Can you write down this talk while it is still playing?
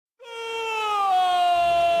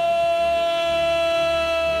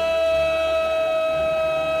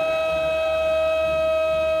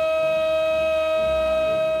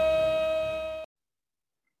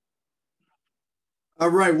All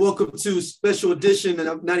right, welcome to special edition,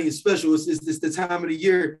 and not even special. It's the time of the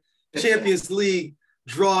year. Champions League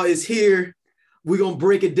draw is here. We're gonna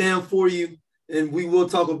break it down for you, and we will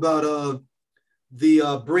talk about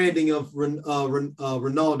the branding of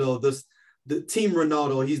Ronaldo. The team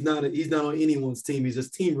Ronaldo. He's not on anyone's team. He's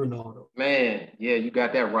just Team Ronaldo. Man, yeah, you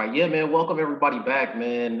got that right. Yeah, man. Welcome everybody back,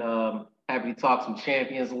 man. Happy to talk some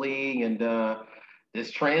Champions League and this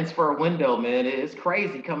transfer window, man. It's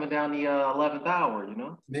crazy coming down the 11th hour.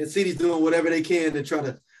 Man, City's doing whatever they can to try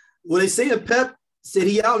to. Well, they say that Pep said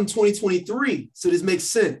he out in 2023, so this makes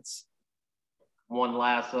sense. One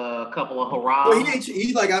last couple of hurrahs. Well,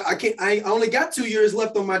 he's like, I can't. I only got 2 years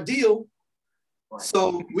left on my deal, right.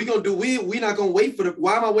 So we're not gonna wait for the.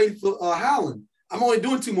 Why am I waiting for Haaland? I'm only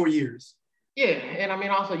doing 2 more years. Yeah, and I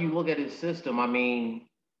mean, also you look at his system. I mean,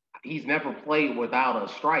 he's never played without a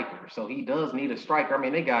striker, so he does need a striker. I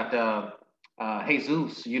mean, they got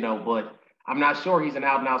Jesus, but I'm not sure he's an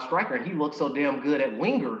out-and-out striker. He looked so damn good at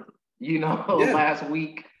winger, last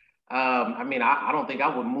week. I mean, I don't think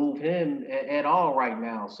I would move him at all right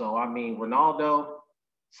now. So, I mean, Ronaldo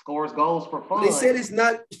scores goals for fun. They said it's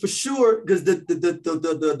not for sure because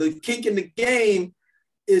the kink in the game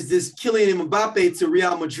is this Kylian Mbappe to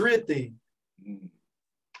Real Madrid thing.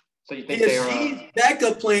 So you think his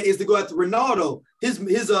backup plan is to go after Ronaldo.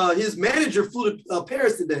 His manager flew to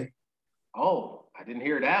Paris today. Oh, I didn't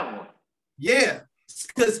hear that one. Yeah,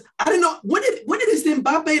 because I didn't know when did this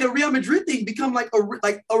Mbappe to Real Madrid thing become like a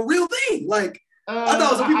real thing? Like I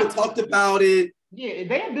thought some people talked about it. Yeah,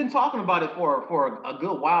 they have been talking about it for a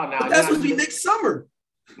good while now. But that's supposed to be next summer.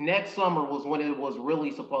 Next summer was when it was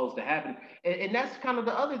really supposed to happen. And that's kind of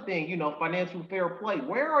the other thing, financial fair play.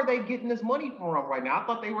 Where are they getting this money from right now? I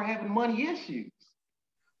thought they were having money issues.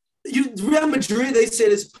 Real Madrid, they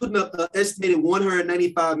said, is putting up an estimated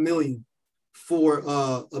 $195 million for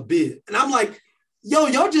a bid. And I'm like,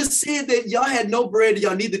 y'all just said that y'all had no bread.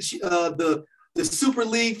 Y'all need the Super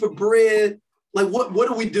League for bread. Like, what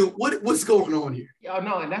do we do? What's going on here?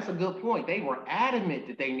 No, and that's a good point. They were adamant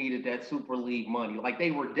that they needed that Super League money. Like, they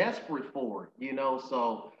were desperate for it,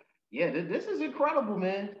 So, yeah, this is incredible,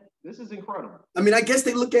 man. This is incredible. I mean, I guess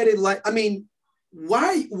they look at it like, I mean,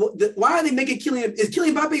 why are they making Kylian? Is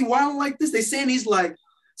Kylian Mbappe wild like this? They saying he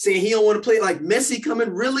don't want to play, like Messi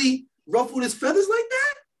coming really ruffled his feathers like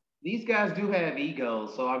that? These guys do have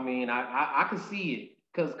egos. So, I mean, I can see it.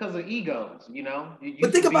 Because of egos,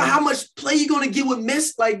 But think about how much play you're going to get with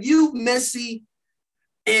Messi, like you, Messi,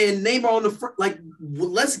 and Neymar on the front. Like,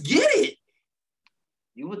 let's get it.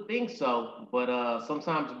 You would think so, but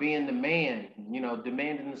sometimes being the man,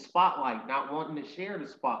 demanding the spotlight, not wanting to share the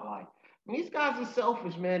spotlight. I mean, these guys are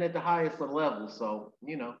selfish, man, at the highest of levels. So,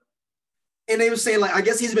 And they were saying, like, I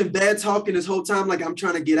guess he's been bad talking this whole time. Like, I'm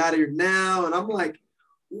trying to get out of here now. And I'm like,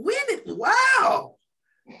 wow.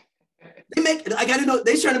 I got to know,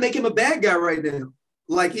 they're trying to make him a bad guy right now.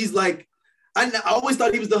 Like, he's like, I always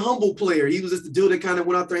thought he was the humble player. He was just the dude that kind of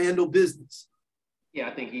went out there and handled business. Yeah,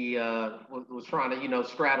 I think he was trying to,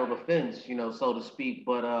 straddle the fence, so to speak.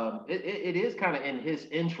 But it is kind of in his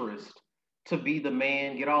interest to be the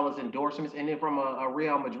man, get all his endorsements. And then from a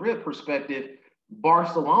Real Madrid perspective,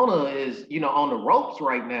 Barcelona is, on the ropes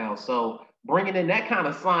right now. So bringing in that kind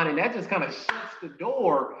of signing, that just kind of shuts the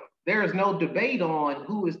door. There is no debate on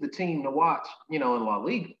who is the team to watch, in La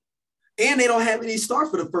Liga. And they don't have any star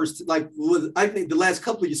for the first, I think the last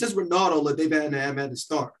couple of years, since Ronaldo, they've had to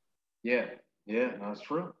start. Yeah, that's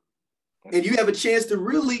true. And you have a chance to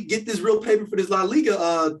really get this real paper for this La Liga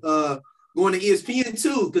going to ESPN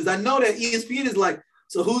too, because I know that ESPN is like,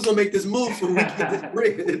 so who's going to make this move so we can get this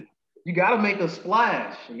bread? You got to make a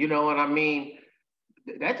splash, and I mean,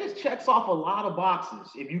 that just checks off a lot of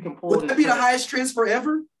boxes if you can pull it. Would that be the highest transfer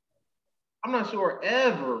ever? I'm not sure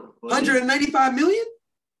ever. 195 million?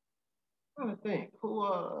 I'm trying to think. Who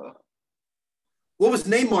What was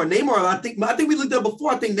Neymar? Neymar, I think we looked up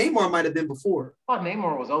before. I think Neymar might have been before. I thought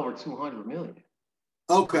Neymar was over 200 million.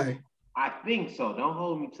 Okay. I think so. Don't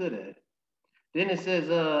hold me to that. Then it says,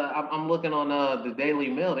 I'm looking on the Daily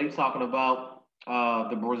Mail. They're talking about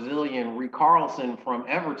the Brazilian Richarlison from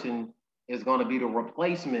Everton is going to be the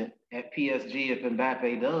replacement at PSG if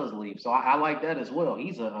Mbappe does leave. So I like that as well.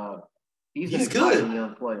 He's an exciting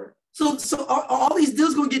young player. So are all these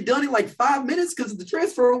deals going to get done in like 5 minutes? Because the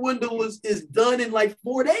transfer window is done in like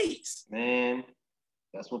 4 days. Man,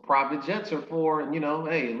 that's what private jets are for. And,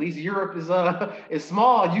 hey, at least Europe is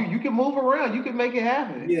small. You can move around. You can make it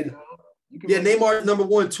happen. Yeah. Neymar number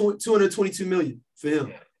one, 222 million for him.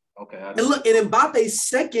 Yeah. Okay. And look, and Mbappe's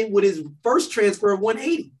second with his first transfer of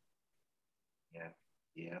 180.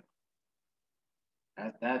 Yeah.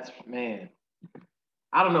 That's man.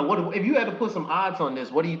 I don't know. What if you had to put some odds on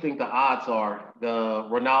this? What do you think the odds are? The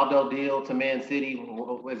Ronaldo deal to Man City,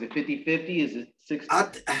 is it 50-50? Is it 60?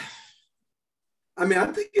 I mean, I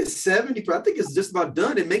think it's 70, but I think it's just about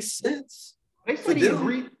done. It makes sense. They said he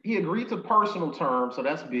agreed to personal terms, so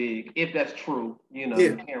that's big. If that's true, Yeah.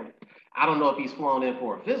 you can't. I don't know if he's flown in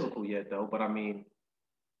for a physical yet, though. But I mean,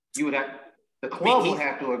 you would have the club would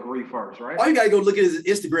have to agree first, right? All you gotta go look at his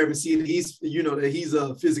Instagram and see that he's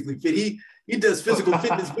physically fit. He does physical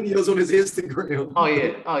fitness videos on his Instagram. Oh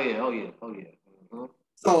yeah. Mm-hmm.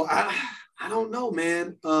 So I don't know,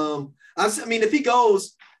 man. I mean, if he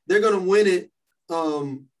goes, they're gonna win it.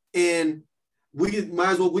 And we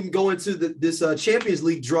can go into this Champions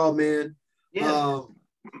League draw, man. Yeah.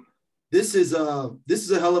 This is a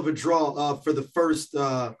hell of a draw for the first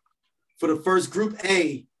Group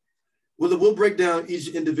A. We'll break down each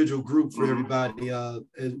individual group for everybody,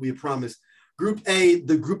 as we promised. Group A,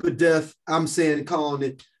 the group of death. I'm calling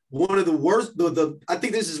it one of the worst. I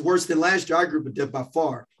think this is worse than last year. Our group of death by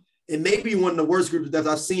far, and maybe one of the worst groups of death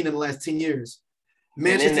I've seen in the last 10 years.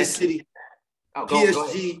 Manchester City,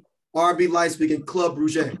 PSG, RB Leipzig, and Club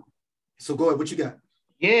Brugge. So go ahead. What you got?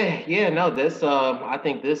 No, this I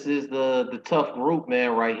think this is the tough group,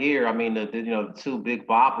 man, right here. I mean, the two big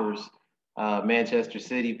boppers, Manchester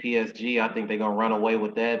City, PSG. I think they're gonna run away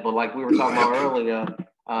with that. But like we were talking about earlier,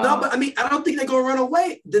 no, but I mean, I don't think they're gonna run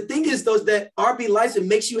away. The thing is, though, is that RB Leipzig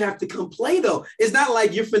makes you have to come play. Though it's not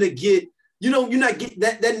like you're finna get, you're not getting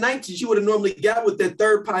that night that you would have normally got with that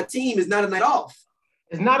third pot team is not a night off.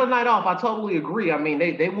 It's not a night off. I totally agree. I mean,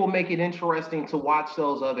 they will make it interesting to watch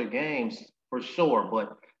those other games for sure.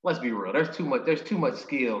 But let's be real. There's too much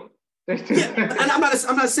skill. And I'm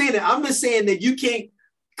not saying that. I'm just saying that you can't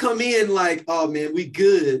come in like, oh man, we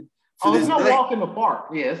good. It's no walk in the park.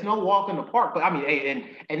 Yeah, it's no walk in the park. But I mean,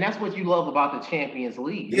 and that's what you love about the Champions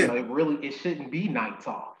League. Yeah. It shouldn't be nights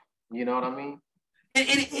off. You know what I mean?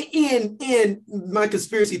 And my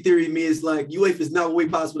conspiracy theory to me is like UEFA is not way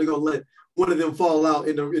possible they're gonna let one of them fall out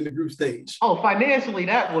in the group stage. Oh, financially,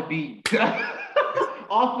 that would be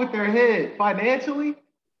off with their head. Financially,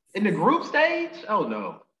 in the group stage? Oh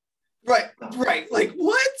no. Right. Like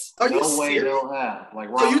what? Are you serious? No way they'll have. Like,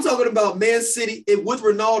 so you're talking about Man City with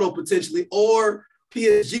Ronaldo potentially, or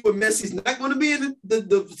PSG with Messi's not going to be in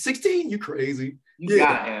the 16? You crazy? You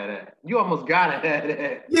gotta have that. You almost gotta have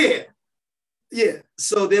that. Yeah.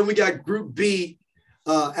 So then we got Group B.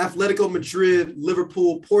 Atletico Madrid,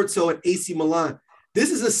 Liverpool, Porto, and AC Milan. This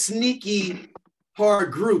is a sneaky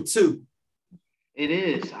hard group too. It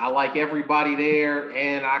is. I like everybody there,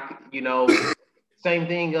 and same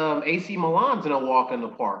thing. AC Milan's in a walk in the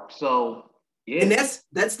park. So yeah, and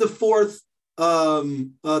that's the fourth. They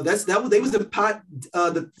was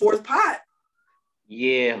the fourth pot.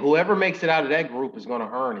 Yeah, whoever makes it out of that group is going to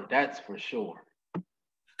earn it. That's for sure.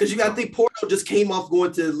 Because you got to think Porto just came off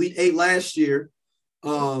going to Elite Eight last year.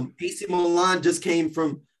 AC Milan just came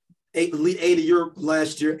from Elite Eight of Europe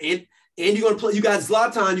last year, and you're gonna play. You got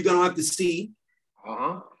Zlatan. You're gonna have to see,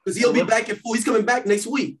 because he'll be back at full. He's coming back next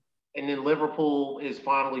week. And then Liverpool is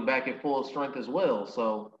finally back at full strength as well.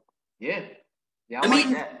 So yeah. I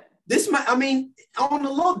mean, that. On the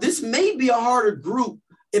low, this may be a harder group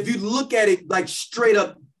if you look at it like straight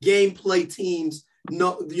up gameplay teams.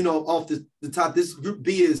 No, off the top, this Group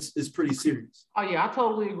B is pretty serious. Oh yeah, I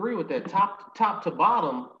totally agree with that. Top to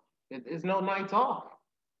bottom, it's no nights off.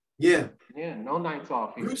 Yeah, no nights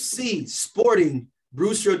off here. Group C: Sporting,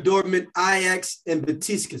 Borussia Dortmund, Ajax, and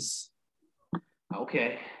Besiktas.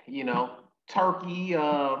 Okay, Turkey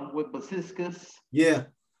with Besiktas. Yeah,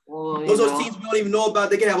 well, those teams we don't even know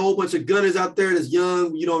about. They can have a whole bunch of gunners out there that's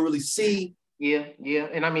young. You don't really see. Yeah,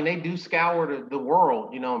 and I mean they do scour the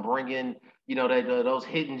world, and bring in. Those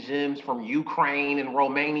hidden gems from Ukraine and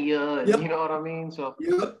Romania, and you know what I mean. So,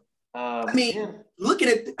 looking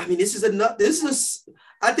at, this is enough.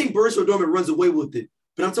 I think Borussia Dortmund runs away with it.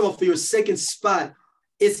 But I'm talking about for your second spot,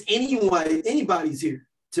 it's anybody's here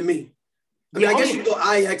to me. I guess you go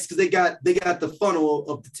Ajax because they got the funnel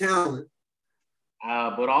of the talent.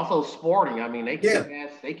 But also Sporting. I mean, they kick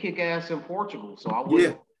ass. They kick ass in Portugal. So I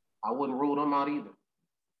wouldn't rule them out either.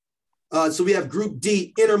 So we have Group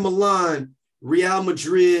D: Inter Milan, Real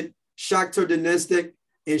Madrid, Shakhtar Donetsk,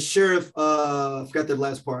 and Sheriff. I forgot the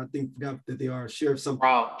last part. I forgot that they are Sheriff something.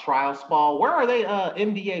 Tiraspol. Where are they?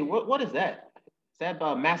 MDA. What is that? Is that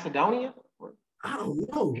Macedonia? I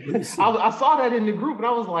don't know. I saw that in the group, and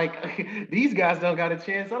I was like, these guys don't got a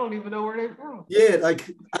chance. I don't even know where they're from. Yeah,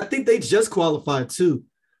 I think they just qualified too.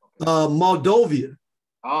 Moldova.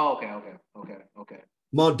 Oh, okay.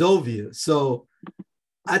 Moldova. So.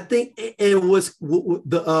 I think it was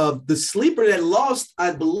the sleeper that lost,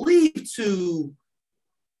 I believe, to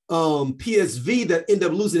PSV that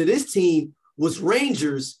ended up losing to this team was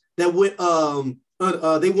Rangers that went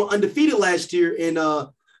they were undefeated last year in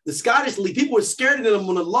the Scottish League. People were scared of them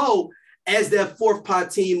on the low as that fourth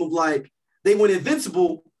pot team of like they went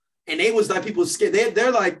invincible, and they was like people scared.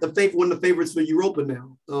 They're like one of the favorites for Europa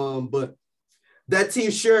now. But that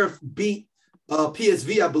team Sheriff beat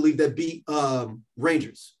PSV, I believe, that beat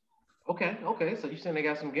Rangers. Okay. So you're saying they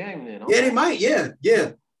got some game then? Okay. Yeah, they might. Yeah.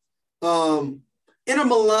 Inter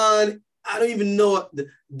Milan, I don't even know.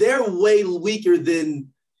 They're way weaker than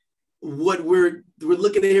what we're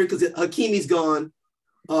looking at here because Hakimi's gone.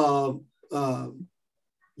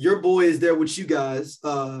 Your boy is there with you guys.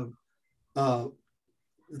 Lukaku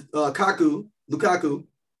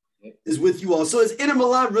is with you all. So is Inter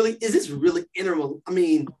Milan really? Is this really Inter Milan? I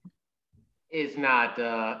mean, it's not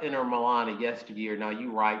Inter Milan of yesteryear. No,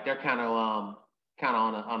 you're right. They're kind of on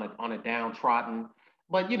a downtrodden.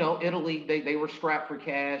 But Italy, they were strapped for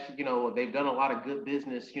cash. They've done a lot of good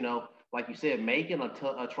business. Like you said, making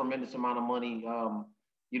a tremendous amount of money.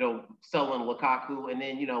 Selling Lukaku, and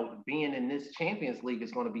then being in this Champions League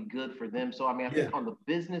is going to be good for them. So I think on the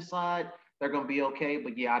business side, they're going to be okay.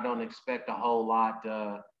 But I don't expect a whole lot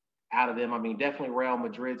out of them. I mean, definitely Real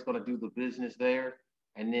Madrid's going to do the business there.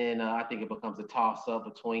 And then I think it becomes a toss-up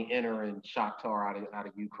between Inter and Shakhtar out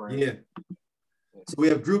of Ukraine. Yeah. So we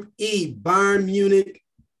have Group E: Bayern Munich,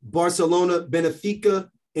 Barcelona, Benfica,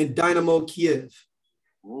 and Dynamo Kiev.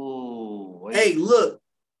 Ooh. Hey, look,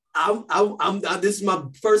 I'm this is my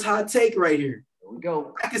first hot take right here. Here we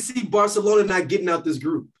go. I can see Barcelona not getting out this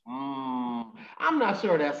group. I'm not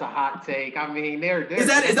sure that's a hot take. I mean, they're is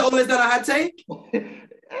that not a hot take?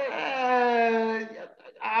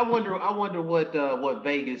 I wonder what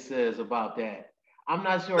Vegas says about that. I'm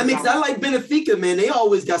not sure. I mean, I like Benfica, man. They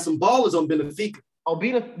always got some ballers on Benfica. Oh,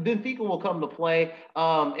 Benfica will come to play.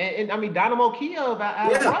 And I mean, Dynamo Kiev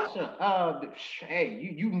out of Russia.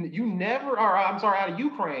 Hey, you never, or I'm sorry, out of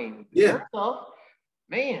Ukraine. Yeah. Tough.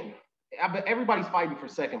 Man, I bet everybody's fighting for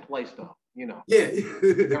second place, though. Yeah.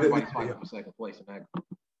 Everybody's fighting for second place in that group.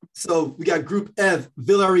 So we got Group F: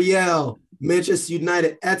 Villarreal, Manchester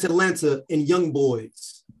United, Atalanta, and Young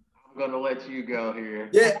Boys. I'm gonna let you go here.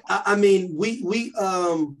 Yeah, I mean,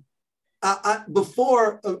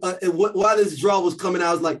 before while this draw was coming out,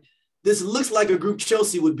 I was like, this looks like a group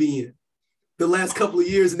Chelsea would be in the last couple of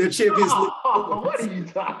years in their Champions League. What are you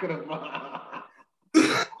talking about?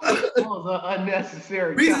 That was an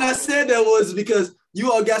unnecessary. Reason I said that was because you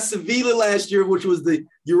all got Sevilla last year, which was the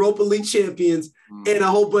Europa League champions, and a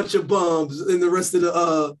whole bunch of bums in the rest of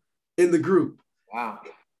the in the group. Wow.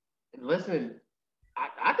 Listen,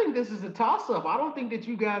 I think this is a toss-up. I don't think that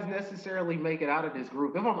you guys necessarily make it out of this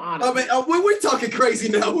group, if I'm honest. I mean, we're talking crazy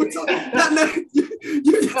now. We're talking,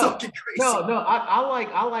 you're talking crazy. No.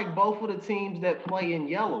 I like both of the teams that play in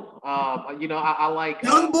yellow. I like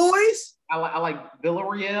Young Boys. I like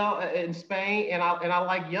Villarreal in Spain, and I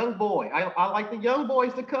like Young Boy. I like the Young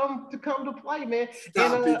Boys to come to play, man.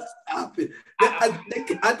 Stop it. I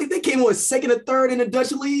think they came second or third in the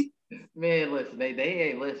Dutch league. Man, listen,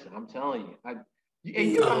 they listen. I'm telling you.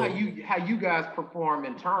 And you know how you guys perform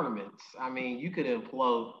in tournaments. I mean, you could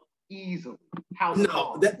implode easily.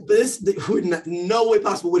 No way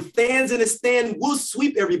possible. With fans in the stand, we'll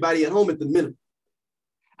sweep everybody at home at the minimum.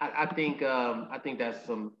 I think that's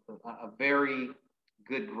a very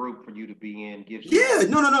good group for you to be in.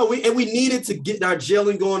 No. We needed to get our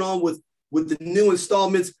gelling going on with the new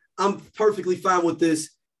installments. I'm perfectly fine with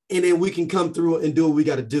this. And then we can come through and do what we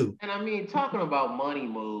got to do. And I mean, talking about money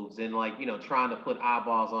moves and trying to put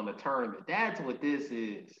eyeballs on the tournament, that's what this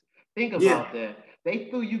is. Think about that. They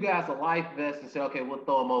threw you guys a life vest and said, okay, we'll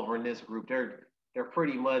throw them over in this group. They're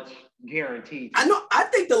pretty much guaranteed. I know. I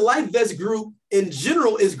think the life vest group in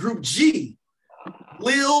general is Group G.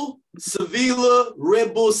 Lille, Sevilla,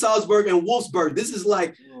 Red Bull Salzburg, and Wolfsburg. This is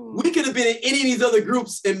like, we could have been in any of these other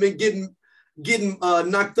groups and been getting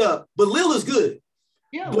knocked up. But Lille is good.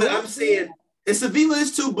 Yeah, but I'm saying, and Sevilla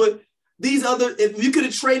is too, but these other, if you could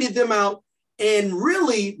have traded them out, and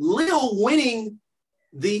really Lille winning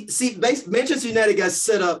Manchester United got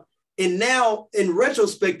set up, and now in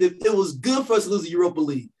retrospective, it was good for us to lose the Europa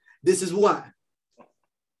League. This is why.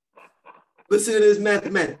 Listen to this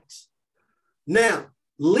mathematics. Now,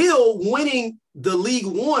 Lille winning the League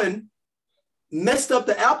One messed up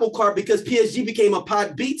the apple cart because PSG became a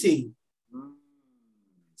Pot B team.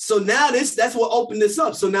 So now that's what opened this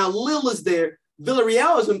up. So now Lille is there.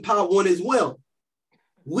 Villarreal is in Pot 1 as well.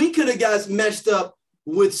 We could have guys matched up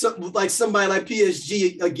with somebody like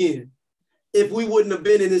PSG again if we wouldn't have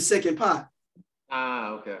been in this second pot.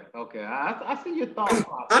 Okay. I see your thought process.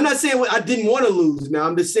 I'm not saying I didn't want to lose. Now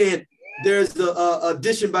I'm just saying there's the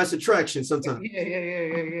addition by subtraction sometimes.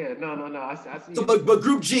 Yeah. No. I see. So, but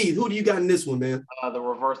Group G, who do you got in this one, man? The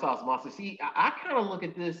reverse osmosis. See, I kind of look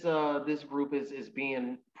at this group as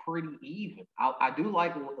being pretty even. I do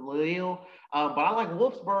like Lille, but I like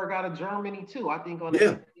Wolfsburg out of Germany too. I think on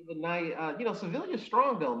a even night, Sevilla's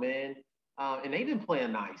strong though, man, and they've been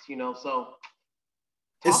playing nice, so.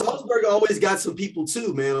 And Salzburg always got some people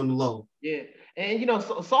too, man, on the low. Yeah, and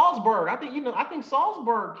Salzburg. I think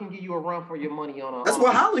Salzburg can give you a run for your money on a. That's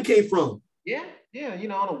where Holland came from. Yeah,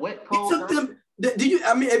 on a wet cold. He took them. Have you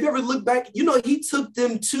ever looked back? He took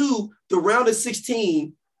them to the round of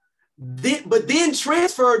 16, but then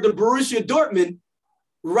transferred to Borussia Dortmund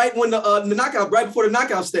right when the knockout, right before the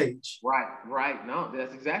knockout stage. Right. No,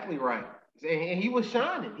 that's exactly right. And he was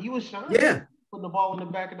shining. Yeah, putting the ball in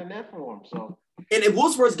the back of the net for him. So. And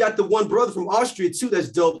Wolfsburg's got the one brother from Austria too. That's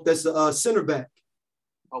dope. That's a center back.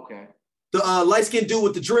 Okay. The light skinned dude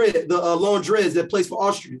with the long dreads that plays for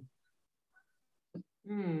Austria.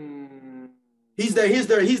 He's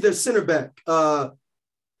their center back. Because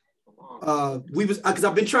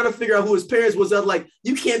I've been trying to figure out who his parents was. Like,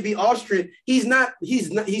 you can't be Austrian. He's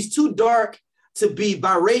too dark to be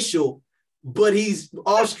biracial, but he's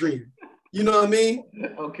Austrian. You know what I mean?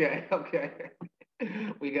 Okay.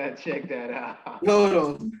 We gotta check that out.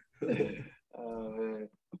 Hold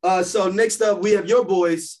on. So next up, we have your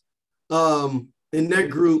boys in that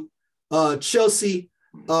group. Chelsea.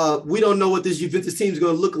 We don't know what this Juventus team is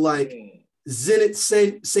going to look like. Zenit,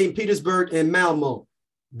 St. Petersburg, and Malmo.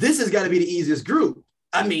 This has got to be the easiest group.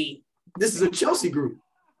 I mean, this is a Chelsea group.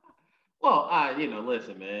 Well,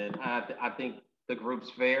 listen, man. I think the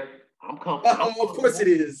group's fair. I'm comfortable. Of course it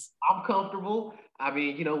is. I'm comfortable. I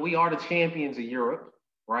mean, we are the champions of Europe,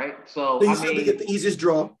 right? So they get the easiest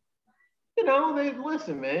draw.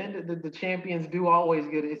 Listen, man. The champions do always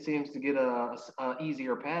get. It seems to get a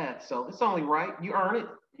easier path. So it's only right. You earn it.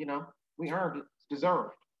 We earned it. It's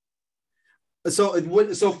deserved.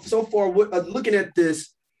 So far, looking at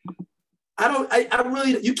this,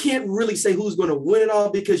 you can't really say who's going to win it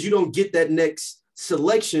all because you don't get that next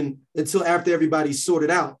selection until after everybody's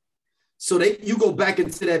sorted out. So you go back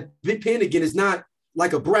into that big pen again. It's not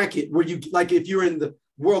like a bracket where you, like if you're in the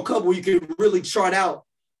World Cup where you can really chart out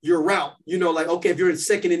your route, okay, if you're in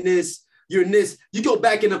second in this, you're in this, you go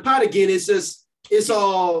back in the pot again. It's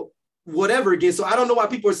all whatever again. So I don't know why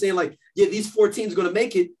people are saying like, yeah, these 4 teams are going to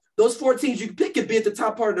make it. Those 4 teams you can pick could be at the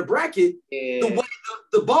top part of the bracket. Yeah. The way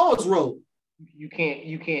the balls roll. You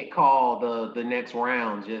can't call the next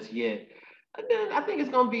round just yet. I think it's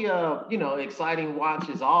going to be a exciting watch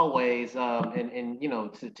as always. And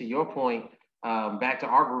to your point, back to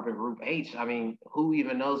our group in Group H. I mean, who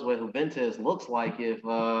even knows what Juventus looks like if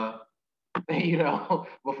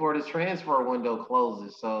before this transfer window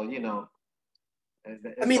closes. So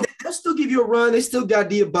I mean, they'll still give you a run. They still got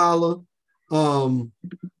Dybala.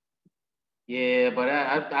 Yeah, but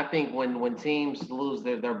I think when teams lose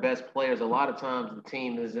their best players, a lot of times the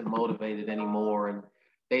team isn't motivated anymore, and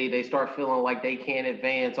they start feeling like they can't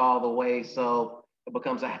advance all the way. So it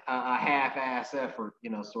becomes a half-ass effort,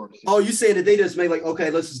 sort of. Oh, you saying that they just make like,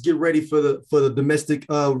 okay, let's just get ready for the domestic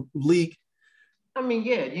league? I mean,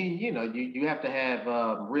 yeah, you have to have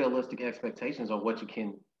realistic expectations on what you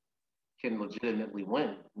can legitimately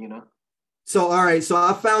win, So, all right. So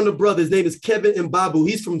I found a brother. His name is Kevin Mbabu.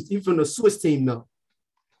 He's from the Swiss team, though.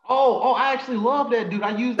 Oh, I actually love that dude.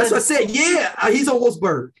 That's what I said. Yeah, he's on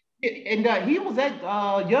Wolfsburg. And he was at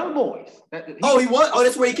Young Boys. He was? Oh,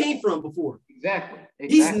 that's where he came from before. Exactly.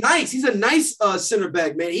 He's nice. He's a nice center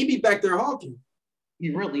back, man. He'd be back there hawking. He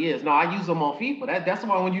really is. No, I use him on FIFA. That's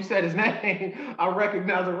why when you said his name, I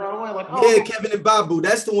recognized it right away. Like, yeah, Kevin Mbabu.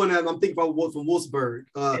 That's the one that I'm thinking about from Wolfsburg.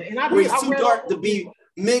 Where he's too dark to be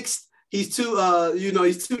mixed. He's too,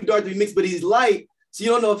 he's too dark to be mixed, but he's light. So you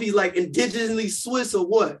don't know if he's like indigenously Swiss or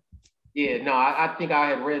what. Yeah, no, I think I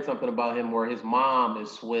had read something about him where his mom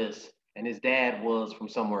is Swiss and his dad was from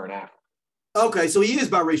somewhere in Africa. Okay, so he is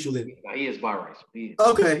biracial then. Yeah, he is biracial.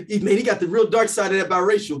 Okay, he got the real dark side of that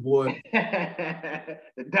biracial boy.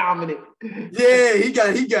 The dominant. Yeah, he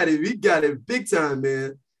got it big time,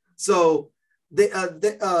 man. So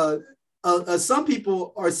some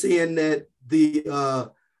people are saying that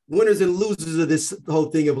the winners and losers of this whole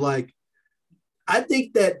thing of like, I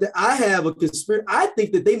think that I have a conspiracy. I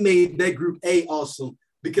think that they made that Group A awesome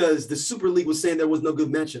because the Super League was saying there was no good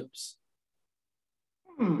matchups.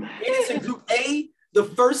 And it's in Group A the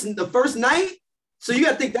first night. So you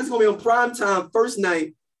got to think that's going to be on prime time first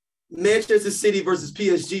night. Manchester City versus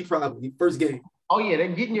PSG probably first game. Oh yeah, they're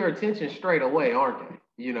getting your attention straight away, aren't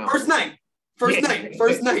they? First night.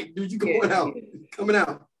 Dude, you coming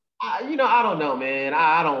out. I don't know, man.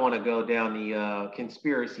 I don't want to go down the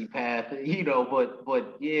conspiracy path,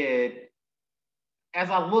 but yeah, as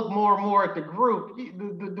I look more and more at the group,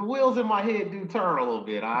 the wheels in my head do turn a little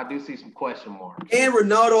bit. I do see some question marks. And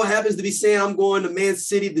Ronaldo happens to be saying, I'm going to Man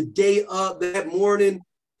City the day up that morning.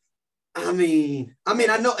 I mean,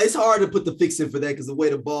 I know it's hard to put the fix in for that because the way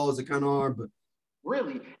the balls are kind of hard, but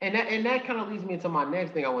really, and that kind of leads me into my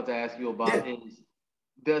next thing I want to ask you about is,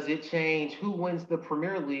 does it change who wins the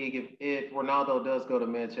Premier League if Ronaldo does go to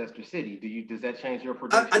Manchester City? Does that change your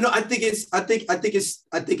prediction? I know. I think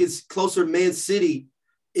it's closer. Man City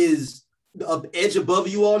is an edge above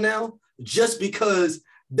you all now, just because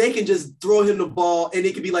they can just throw him the ball and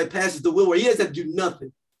it can be like passes the will where he doesn't have to do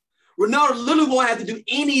nothing. Ronaldo literally won't have to do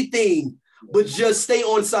anything but just stay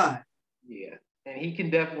on side. Yeah, and he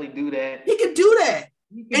can definitely do that. He can do that.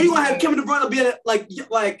 And you gonna have Kevin De Bruyne be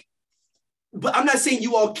like. But I'm not saying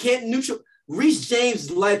you all can't neutral. Reece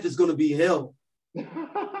James' life is gonna be hell.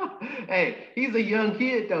 Hey, he's a young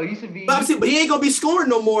kid though. He should be. But he ain't gonna be scoring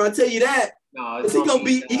no more. I tell you that. No, he gonna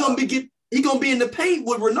be in the paint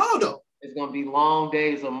with Ronaldo. It's gonna be long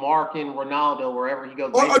days of marking Ronaldo wherever he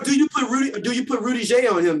goes. Or do you put Rudy J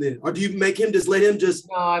on him then? Or do you make him let him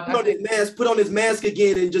put on his mask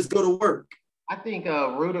again and just go to work? I think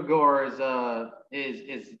Rudiger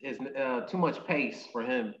is too much pace for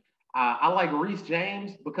him. I like Reece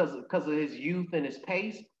James because of his youth and his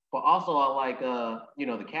pace, but also I like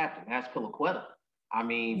the captain, Azpilicueta. I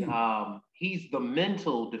mean, he's the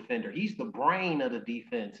mental defender. He's the brain of the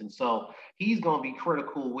defense. And so he's going to be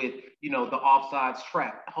critical with, the offsides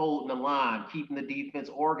trap, holding the line, keeping the defense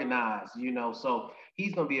organized, So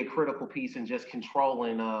he's going to be a critical piece in just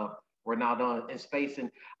controlling Ronaldo in space. And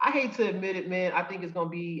I hate to admit it, man, I think it's going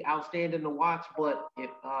to be outstanding to watch. But if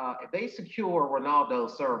they secure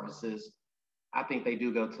Ronaldo's services, I think they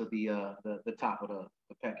do go to the top of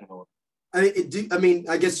the pecking order.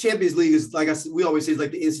 I guess Champions League is, like I said, we always say, it's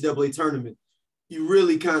like the NCAA tournament. You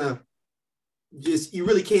really can't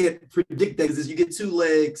predict that because you get two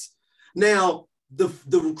legs. Now, the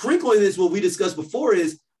crinkle in this, what we discussed before,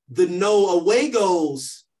 is the no away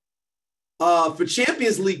goals for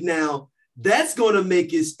Champions League now. That's going to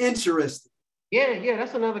make it interesting. Yeah,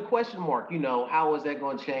 that's another question mark. How is that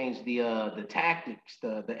going to change the tactics,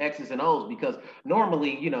 the X's and O's? Because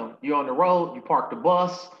normally, you're on the road, you park the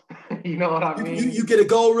bus, you know what I mean? You get a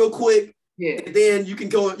goal real quick, yeah, and then you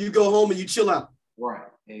go home and you chill out. Right,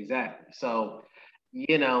 exactly. So,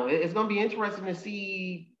 it's going to be interesting to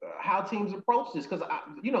see how teams approach this because,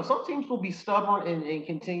 some teams will be stubborn and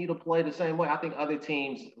continue to play the same way. I think other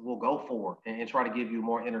teams will go for it and try to give you a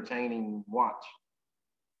more entertaining watch.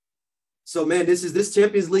 So, man, this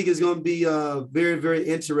Champions League is going to be very, very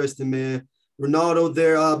interesting, man. Ronaldo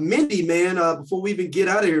there. Mendy, man, before we even get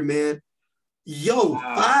out of here, man.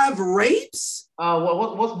 5 rapes?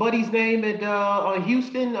 What's Buddy's name at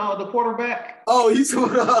Houston, the quarterback? Oh, he's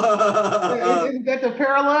isn't that the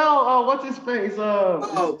parallel? What's his face?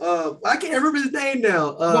 I can't remember his name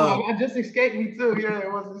now. No, it just escaped me too. Yeah,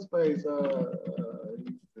 what's his face?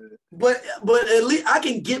 But at least I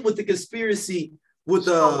can get with the conspiracy with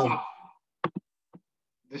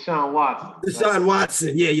Deshaun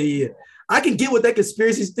Watson. Yeah. I can get with that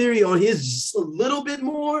conspiracy theory on his just a little bit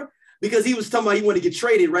more because he was talking about he wanted to get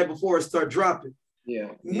traded right before it started dropping. Yeah.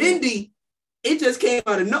 Mendy, it just came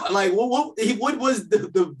out of nowhere. Like, what was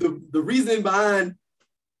the reasoning behind?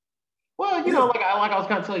 Well, like I was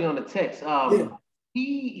kind of telling you on the text.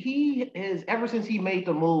 He is, ever since he made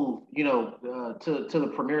the move, to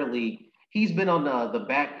the Premier League. He's been on the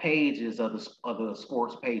back pages of the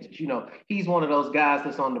sports pages. He's one of those guys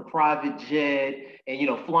that's on the private jet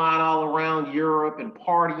and, flying all around Europe and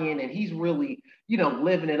partying. And he's really,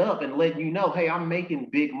 living it up and letting you know, hey, I'm making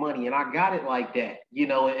big money and I got it like that,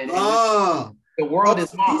 the world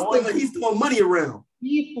is my he's throwing money around.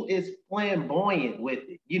 He is flamboyant with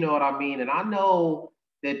it. You know what I mean? And I know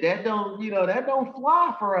that don't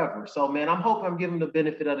fly forever. So, man, I'm hoping I'm giving him the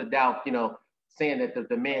benefit of the doubt, saying that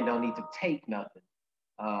the man don't need to take nothing,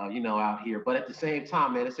 out here. But at the same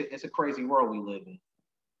time, man, it's a crazy world we live in.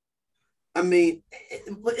 I mean,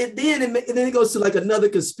 and then it goes to like another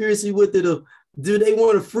conspiracy with it of, do they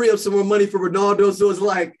want to free up some more money for Ronaldo? So it's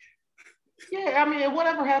like, yeah, I mean,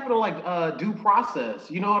 whatever happened to like due process?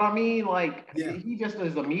 You know what I mean? Like, he just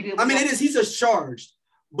is immediately. I mean, he's just charged,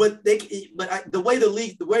 but the way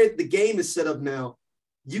the game is set up now,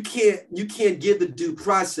 you can't give the due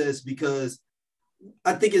process because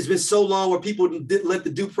I think it's been so long where people didn't let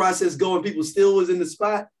the due process go and people still was in the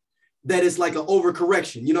spot that it's like an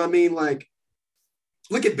overcorrection. You know what I mean? Like,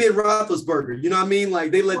 look at Ben Roethlisberger. You know what I mean?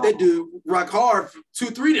 Like, they let that dude rock hard for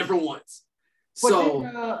 2-3 different ones. But So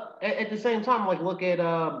then at the same time, like look at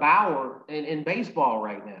Bauer in baseball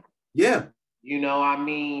right now. yeah. You know, I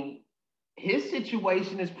mean, his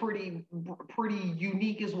situation is pretty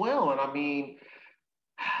unique as well. And I mean,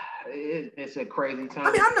 it's a crazy I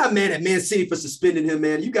time. mean, I'm not mad at Man City for suspending him,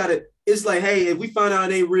 man. You gotta, it's like, hey, if we find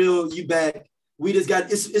out it ain't real, you back. We just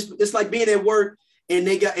got it's like being at work and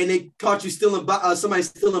they caught you stealing somebody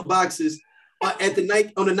stealing boxes at the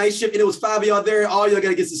night on the night shift, and it was 5 of y'all there. All y'all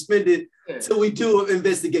gotta get suspended till we do an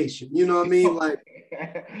investigation. You know what I mean? Like,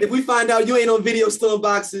 if we find out you ain't on video stealing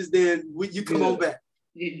boxes, then you come on back.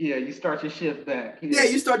 Yeah, you start your shift back. Yeah,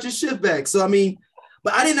 you start your shift back. So I mean,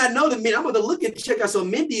 but I did not know that. Man, I'm going to check out. So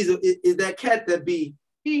Mendy is that cat that be.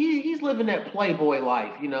 He's living that playboy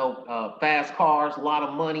life, you know, fast cars, a lot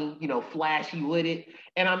of money, you know, flashy with it.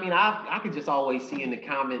 And I mean, I could just always see in the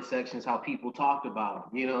comment sections how people talked about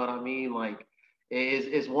him. You know what I mean? Like,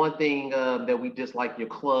 it's one thing that we dislike your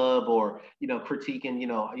club or, you know, critiquing, you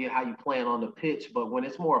know, how you playing on the pitch. But when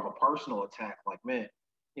it's more of a personal attack, like, man,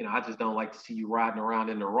 you know, I just don't like to see you riding around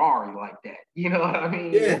in the Rari like that. You know what I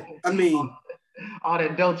mean? Yeah, I mean, all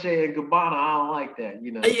that Dolce and Gabbana, I don't like that.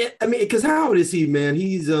 You know? Yeah, I mean, because how old is he, man?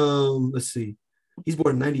 He's let's see, he's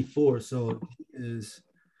born in '94, so he's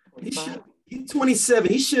 27.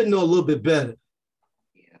 He should know a little bit better.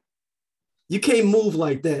 Yeah, you can't move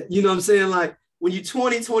like that. You know what I'm saying? Like when you're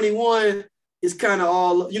 20, 21, it's kind of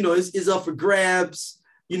all, you know, it's up for grabs,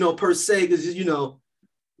 you know, per se, because you know,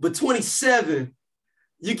 but 27.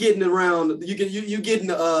 You're getting around. You getting you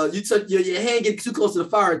touch your hand getting too close to the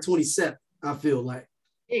fire at 27. I feel like.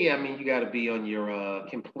 Yeah, I mean, you got to be on your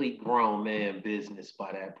complete grown man business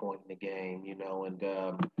by that point in the game, you know. And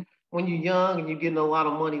when you're young and you're getting a lot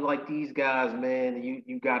of money like these guys, man,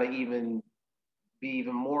 you got to even be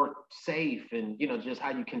even more safe and you know just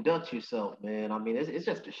how you conduct yourself, man. I mean, it's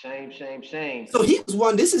just a shame. So he was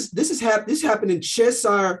one. This happened in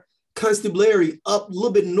Cheshire Constabulary, up a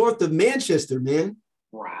little bit north of Manchester, man.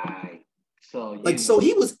 Right. So like, so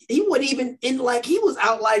he wasn't even in, like, he was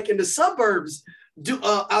out like in the suburbs,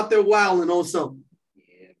 out there wilding on something.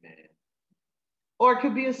 Yeah, man. Or it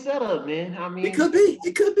could be a setup, man. I mean, it could be.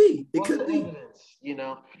 Evidence, you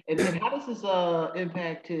know. And how does this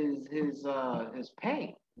impact his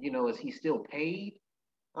pay? You know, is he still paid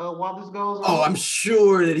while this goes on? Oh, I'm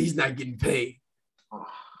sure that he's not getting paid. Oh,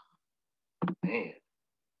 man.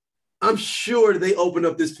 I'm sure they opened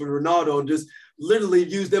up this for Ronaldo and just literally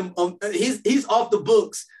use them. He's off the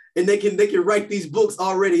books, and they can write these books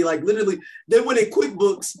already. Like literally, they went in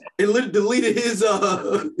QuickBooks and literally deleted his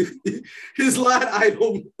line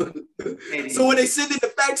item. So when they send in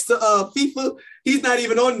the facts to FIFA, he's not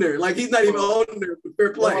even on there. Like he's not even on there for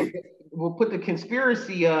fair play. We'll put the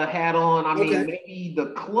conspiracy hat on. I mean, maybe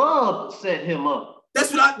the club set him up.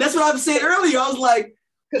 That's what I was saying earlier. I was like,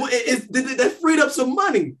 that freed up some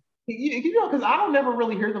money. You know, because I don't never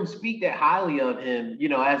really hear them speak that highly of him, you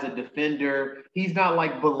know, as a defender. He's not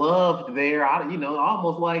like beloved there.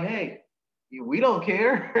 Almost like, hey, we don't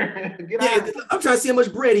care. I'm trying to see how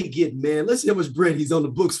much bread he getting, man. Let's see how much bread he's on the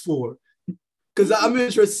books for. Because I'm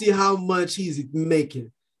interested to see how much he's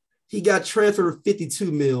making. He got transferred for 52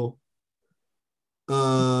 mil.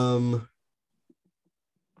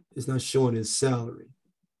 It's not showing his salary.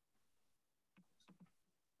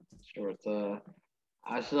 Sure, it's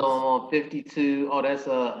I show him on 52. Oh, that's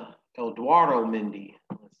Eduardo Mendy.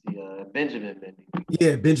 Let's see, Benjamin Mendy.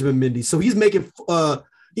 Yeah, Benjamin Mendy. So he's making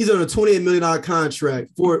he's on a $28 million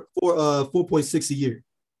contract for 4.6 a year.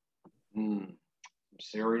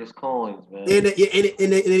 Serious coins, man. And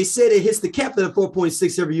they said it hits the cap at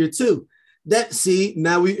 4.6 every year too.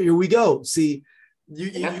 Here we go. See,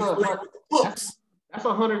 that's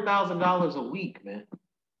 $100,000 a week, man.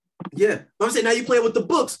 Yeah, I'm saying now you playing with the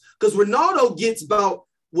books because Ronaldo gets about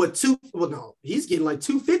he's getting like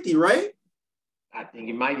 250, right? I think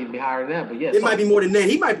it might even be higher than that, but yeah, it might be more than that.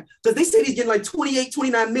 He might, because they said he's getting like 28,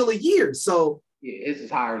 29 mil a year. So yeah, this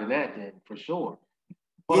is higher than that then for sure.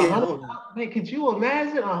 But man, could you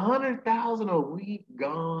imagine 100,000 a week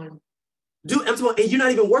gone? Dude, I'm talking, and you're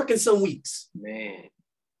not even working some weeks. Man,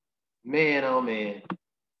 oh man.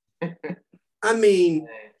 I mean,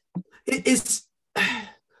 it's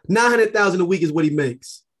 900,000 a week is what he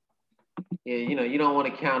makes. Yeah, you know, you don't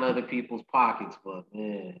want to count other people's pockets, but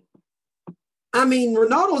man. I mean,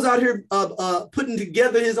 Ronaldo's out here putting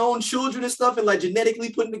together his own children and stuff, and like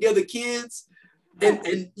genetically putting together kids.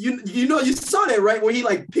 And you know, you saw that, right? Where he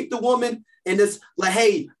like picked a woman and it's like,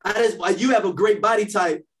 hey, you have a great body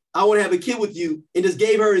type. I want to have a kid with you, and just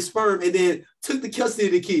gave her his sperm and then took the custody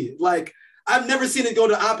of the kid. Like, I've never seen it go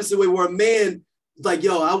the opposite way where a man like,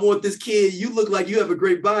 yo, I want this kid. You look like you have a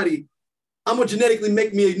great body. I'm gonna genetically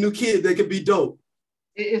make me a new kid that could be dope.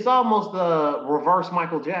 It's almost the reverse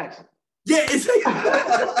Michael Jackson. Yeah, it's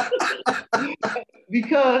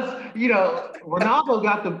because Ronaldo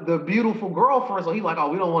got the beautiful girlfriend, so he's like, oh,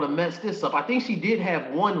 we don't want to mess this up. I think she did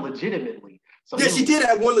have one legitimately. So yeah, she did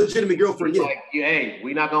have one legitimate girlfriend. Yeah, like, hey,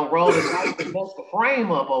 we're not gonna roll the dice and bust the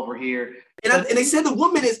frame up over here. And they said the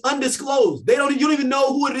woman is undisclosed. You don't even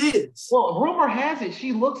know who it is. Well, rumor has it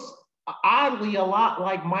she looks oddly a lot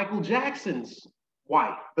like Michael Jackson's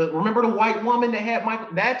wife. But remember the white woman that had Michael?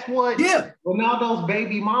 That's what Ronaldo's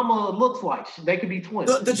baby mama looks like. They could be twins.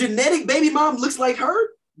 The genetic baby mom looks like her?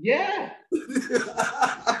 Yeah.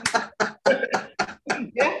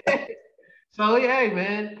 Yeah. So yeah,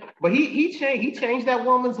 man. But he changed that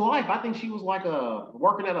woman's life. I think she was like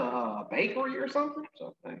working at a bakery or something.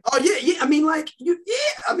 So, oh yeah. I mean,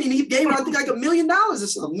 he gave her I think like $1 million or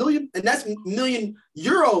something. And that's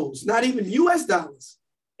 €1,000,000, not even US dollars.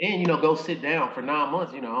 And go sit down for 9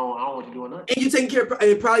 months. I don't want you doing nothing. And you taking care of,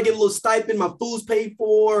 and probably get a little stipend. My food's paid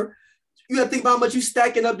for. You got to think about how much you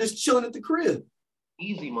stacking up just chilling at the crib.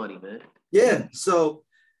 Easy money, man. Yeah. So,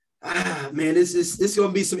 man, this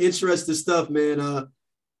gonna be some interesting stuff, man.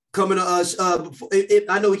 Coming to us.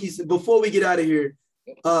 I know before we get out of here.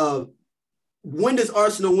 When does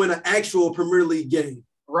Arsenal win an actual Premier League game?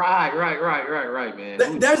 Right,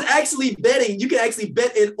 man. There's actually betting. You can actually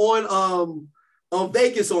bet it on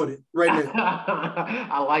Vegas on it right now.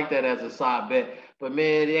 I like that as a side bet. But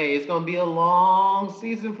man, hey, it's gonna be a long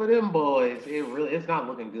season for them boys. It's not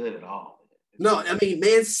looking good at all. No, I mean,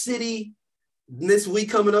 Man City this week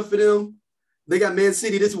coming up for them. They got Man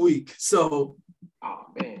City this week. So oh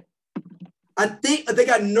man. I think they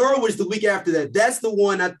got Norwich the week after that. That's the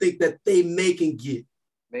one I think that they may can get.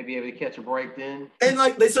 Maybe able to catch a break then. And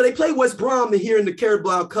they play West Brom here in the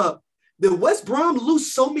Carabao Cup. The West Brom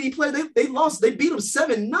lose so many players. They lost. They beat them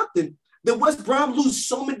 7-0. The West Brom lose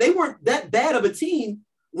so many. They weren't that bad of a team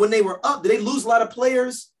when they were up. Did they lose a lot of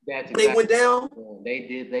players? They went down. They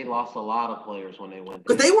did. They lost a lot of players when they went down.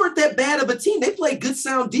 Because they weren't that bad of a team. They played good,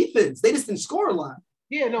 sound defense. They just didn't score a lot.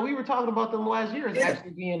 Yeah, no, we were talking about them last year as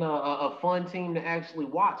actually being a fun team to actually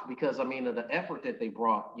watch because, of the effort that they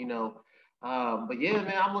brought, But yeah,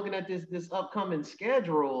 man, I'm looking at this upcoming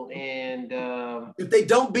schedule, and if they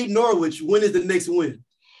don't beat Norwich, when is the next win?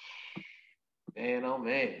 Man, oh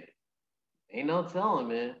man, ain't no telling,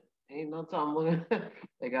 man. Ain't no telling.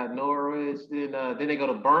 They got Norwich, then they go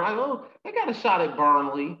to Burnley. Oh, they got a shot at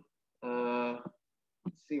Burnley.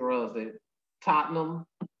 Let's see where else they. Tottenham,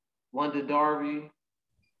 London Derby.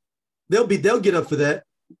 They'll get up for that.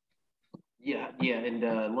 Yeah, and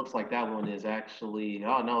it looks like that one is actually.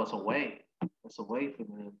 Oh no, it's away. It's away from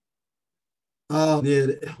them. Oh yeah,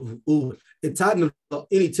 ooh, and Tottenham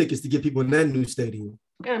any tickets to get people in that new stadium.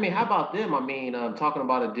 Yeah, how about them? Talking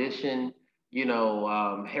about addition.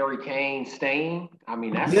 Harry Kane staying.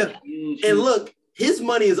 That's a huge. And look, his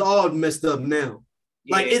money is all messed up now.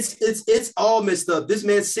 Yeah. Like it's all messed up. This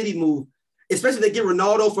Man City move, especially if they get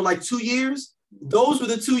Ronaldo for like 2 years. Those were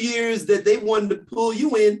the 2 years that they wanted to pull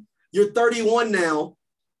you in. You're 31 now.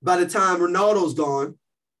 By the time Ronaldo's gone,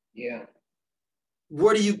 yeah.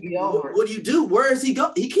 What do you do? Where is he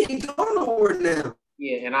go? He can't go nowhere now.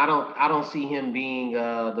 Yeah, and I don't see him being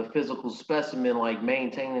the physical specimen, like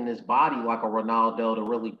maintaining his body like a Ronaldo to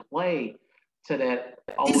really play to that.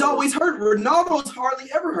 He's always hurt. Ronaldo's hardly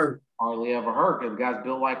ever hurt. Hardly ever hurt. The guy's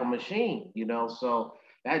built like a machine, So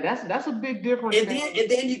that's a big difference. And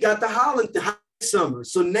then you got the Holland summer.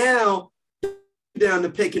 So now down the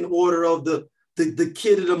pecking order of the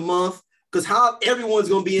kid of the month, because how everyone's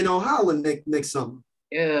gonna be in on Holland next summer.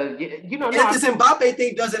 Yeah, if this Mbappe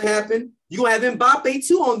thing doesn't happen, you're gonna have Mbappe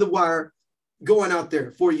too on the wire going out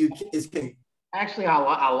there for you is King. Actually,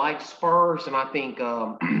 I like Spurs, and I think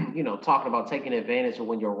talking about taking advantage of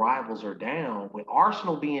when your rivals are down. With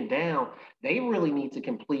Arsenal being down, they really need to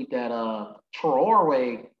complete that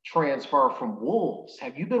Traore transfer from Wolves.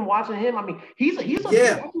 Have you been watching him? He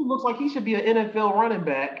looks like he should be an NFL running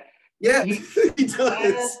back. Yeah, he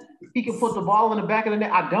does. He can put the ball in the back of the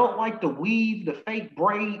net. I don't like the weave, the fake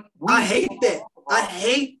braid. I hate that.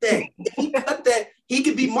 If he cut that, he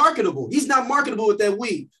could be marketable. He's not marketable with that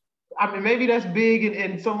weave. Maybe that's big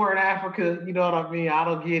in somewhere in Africa. You know what I mean? I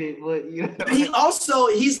don't get it, but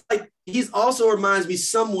He's also reminds me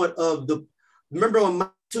somewhat of remember on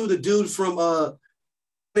the dude from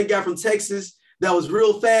the guy from Texas that was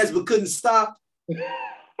real fast but couldn't stop.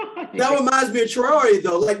 That reminds me of Traore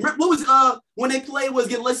though. Like what was when they played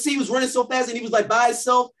let's see, he was running so fast and he was like by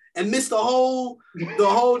himself and missed the whole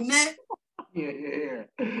net. Yeah.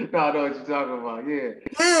 No, I know what you're talking about. Yeah.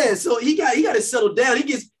 Yeah. So he got to settle down.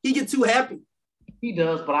 He gets too happy. He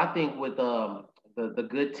does, but I think with the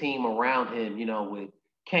good team around him, with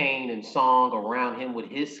Kane and Song around him with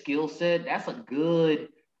his skill set, that's a good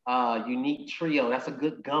unique trio. That's a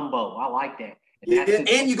good gumbo. I like that.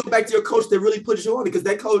 And you go back to your coach that really put you on because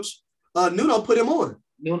that coach, Nuno, put him on.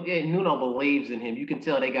 Nuno believes in him. You can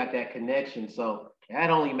tell they got that connection. So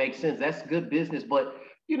that only makes sense. That's good business. But,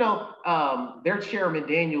 their chairman,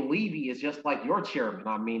 Daniel Levy, is just like your chairman.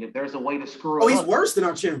 I mean, if there's a way to screw he's worse than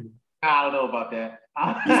our chairman. I don't know about that.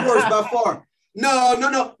 He's worse by far.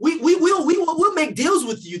 No. We'll make deals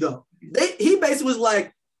with you, though. He basically was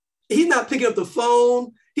like, he's not picking up the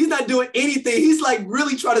phone. He's not doing anything. He's like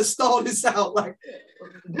really trying to stall this out. Like,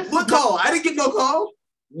 what call? I didn't get no call.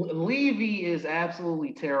 Levy is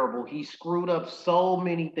absolutely terrible. He screwed up so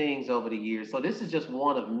many things over the years. So this is just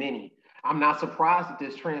one of many. I'm not surprised that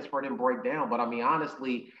this transfer didn't break down. But I mean,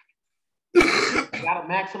 honestly, you got to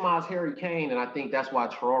maximize Harry Kane. And I think that's why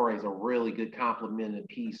Traore is a really good complemented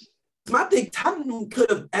piece. I think Tottenham could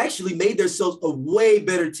have actually made themselves a way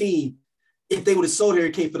better team if they would have sold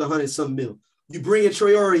Harry Kane for the 100-some mil. You bring in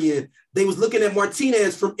Traore in. They was looking at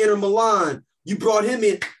Martinez from Inter Milan. You brought him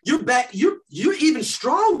in. You're back. You're even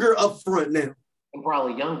stronger up front now. And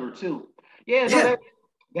probably younger too. Yeah.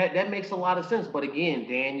 That makes a lot of sense. But again,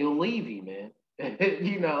 Daniel Levy, man,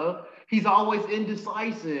 he's always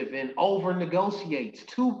indecisive and over negotiates.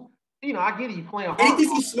 I get it. You playing hard. And he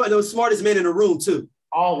thinks he's the smartest man in the room too.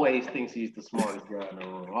 Always thinks he's the smartest guy in the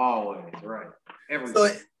room. Always, right? Everything.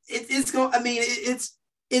 So it's going. I mean,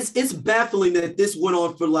 it's baffling that this went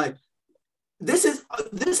on for like. This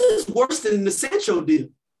is worse than the Sancho deal.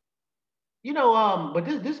 But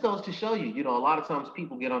this goes to show you, a lot of times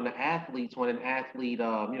people get on the athletes when an athlete,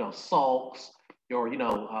 sulks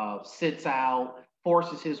or, sits out,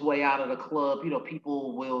 forces his way out of the club.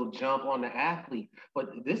 People will jump on the athlete.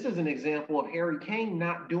 But this is an example of Harry Kane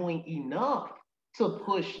not doing enough to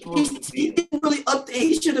push through. He didn't really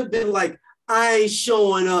He should have been like, I ain't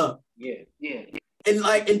showing up. Yeah.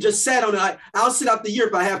 And just sat on it. I'll sit out the year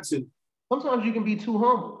if I have to. Sometimes you can be too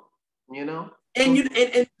humble, And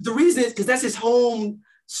the reason is because that's his home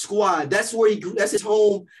squad. That's where that's his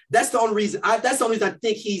home. That's the only reason. I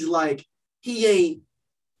think he's like, he ain't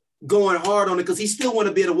going hard on it because he still want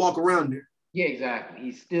to be able to walk around there. Yeah, exactly.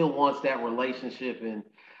 He still wants that relationship and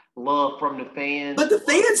love from the fans. But the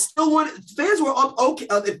fans fans were up okay.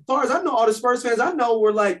 As far as I know, all the Spurs fans I know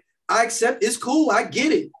were like, I accept, it's cool, I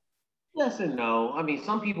get it. Yes and no. I mean,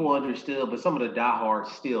 some people understood, but some of the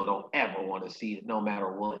diehards still don't ever want to see it, no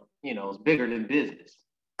matter what. It's bigger than business.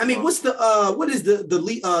 I mean, what is the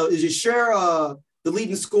lead? Is it Shearer, the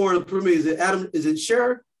leading scorer in the Premier? Is it Adam? Is it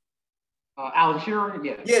Shearer? Alan Shearer,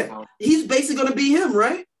 yeah. Yeah, he's basically going to be him,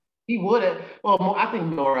 right? He would have. Well, I think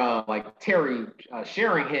more like Terry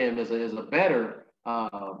Sheringham is a better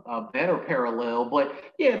parallel. But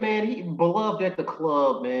yeah, man, he beloved at the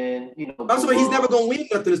club, man. Also, he's never gonna win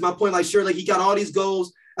nothing. Is my point. Like, sure, like he got all these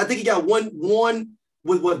goals. I think he got one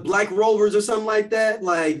with Black Rovers or something like that.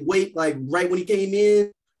 Like right when he came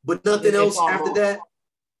in, but nothing else after that.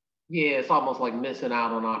 Yeah, it's almost like missing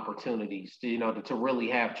out on opportunities to really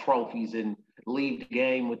have trophies and leave the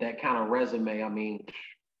game with that kind of resume. I mean,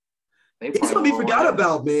 it's gonna be forgot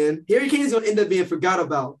about, man. Harry Kane is gonna end up being forgot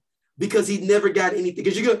about. Because he never got anything.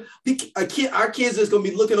 Because our kids is going to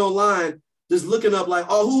be looking online, just looking up like,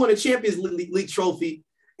 oh, who won a Champions League trophy?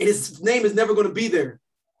 And his name is never going to be there.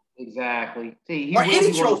 Exactly. See, or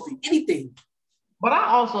any trophy, anything. But I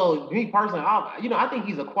also, me personally, I think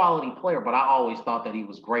he's a quality player, but I always thought that he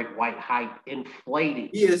was great white hype, inflated.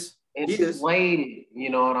 He is. Inflated, you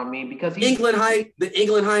know what I mean? Because the England hype.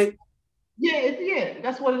 Yeah,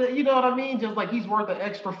 that's what it is. You know what I mean? Just like he's worth an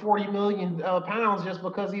extra 40 million pounds just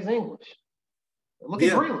because he's English. Look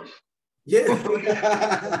at Grealish. Yeah.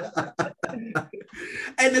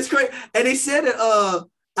 And it's great. And they said that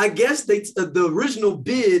I guess the original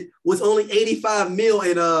bid was only 85 mil,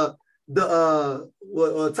 and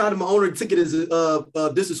Tottenham owner took it as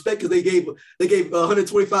disrespect because they gave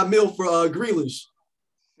 125 mil for Grealish.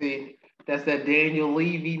 See. That's that Daniel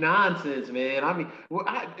Levy nonsense, man. I mean,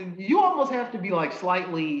 you almost have to be like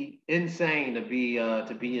slightly insane to be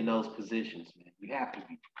in those positions, man. You have to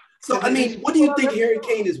be. So, I mean, what do you think Harry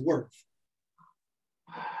Kane is worth?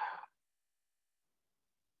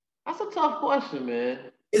 That's a tough question,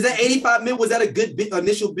 man. Is that 85 mil? Was that a good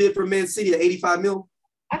initial bid for Man City at 85 mil?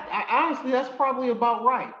 I honestly, that's probably about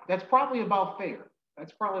right. That's probably about fair.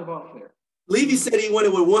 Levy said he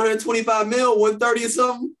wanted with 125 mil, 130 or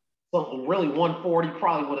something. Something really 140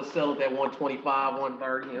 probably would have settled at 125,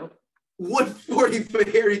 130. 140 for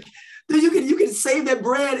Harry. Dude, you can save that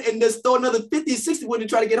bread and just throw another 50, 60 when you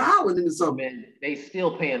try to get Haaland into something. Man, they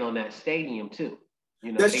still paying on that stadium too.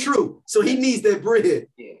 You know, That's true. So he needs that bread.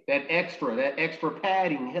 Yeah, that extra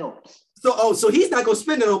padding helps. So he's not gonna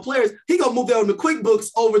spend it on players. He gonna move that on the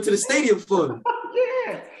QuickBooks over to the stadium fund.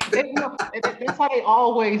 Yeah, and that's how they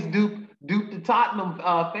always dupe the Tottenham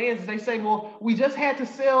fans. They say, "Well, we just had to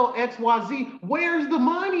sell XYZ. Where's the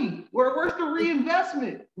money? Where's the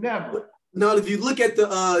reinvestment? Never." Now, if you look at the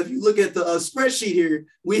spreadsheet here,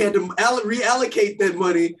 we had to reallocate that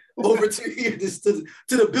money over to here to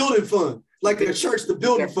the building fund, like a church, the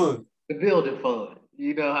building fund. The building fund.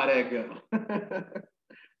 You know how that goes.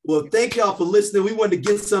 Well, thank y'all for listening. We wanted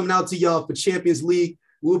to get something out to y'all for Champions League.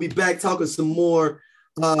 We'll be back talking some more.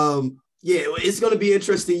 It's going to be an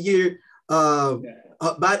interesting year. By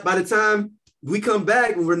the time we come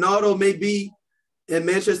back, Ronaldo may be at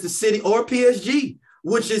Manchester City or PSG,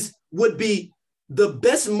 which would be the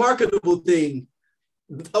best marketable thing.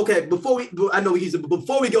 Okay, before we go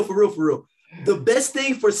for real, the best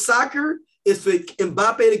thing for soccer is for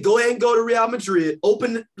Mbappe to go ahead and go to Real Madrid,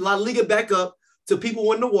 open La Liga back up to people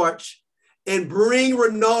wanting to watch, and bring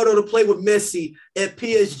Ronaldo to play with Messi at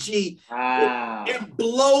PSG and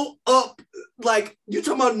blow up, like you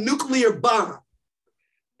talking about nuclear bomb.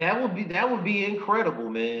 That would be incredible,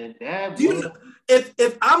 man.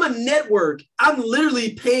 If I'm a network, I'm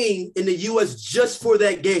literally paying in the US just for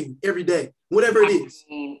that game every day, whatever it is.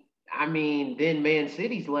 I mean, then Man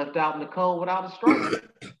City's left out in the cold without a striker.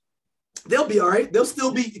 They'll be all right. They'll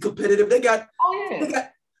still be competitive. They got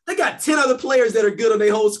 10 other players that are good on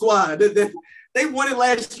their whole squad. They won it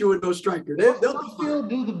last year with no striker. They'll still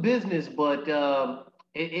do the business, but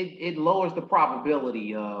it lowers the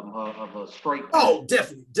probability of a straight. Oh,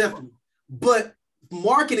 definitely. But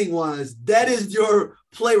marketing-wise, that is your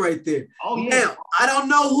play right there. Oh, yeah. Now, I don't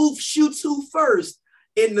know who shoots who first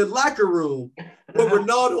in the locker room with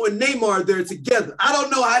Ronaldo and Neymar there together. I don't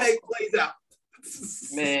know how that plays out.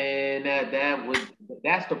 Man,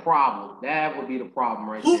 that's the problem. That would be the problem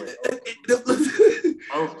right there.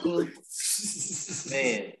 Those two,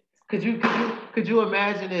 man. Could you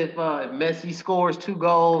imagine if Messi scores 2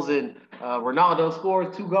 goals and Ronaldo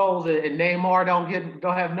scores 2 goals and Neymar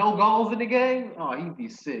don't have no goals in the game? Oh, he'd be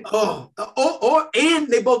sick. And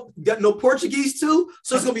they both got no Portuguese too,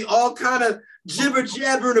 so it's gonna be all kind of jibber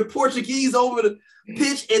jabber in the Portuguese over the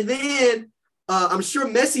pitch, and then I'm sure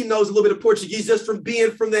Messi knows a little bit of Portuguese just from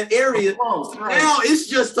being from that area. Oh, right. Now it's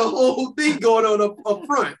just a whole thing going on up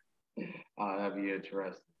front. Oh, that'd be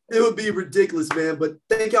interesting. It would be ridiculous, man. But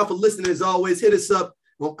thank y'all for listening. As always, hit us up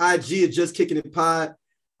on IG at Just Kicking It Pod.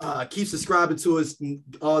 Keep subscribing to us and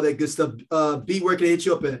all that good stuff. B, where can they hit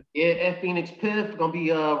you up at? Yeah, F Phoenix Piff gonna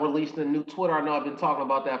be releasing a new Twitter. I know I've been talking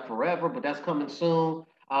about that forever, but that's coming soon.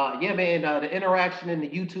 Man, the interaction in the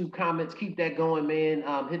YouTube comments, keep that going, man.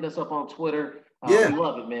 Hitting us up on Twitter. We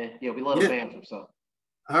love it, man. Yeah, we love the banter. So,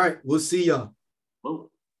 all right, we'll see y'all. Ooh.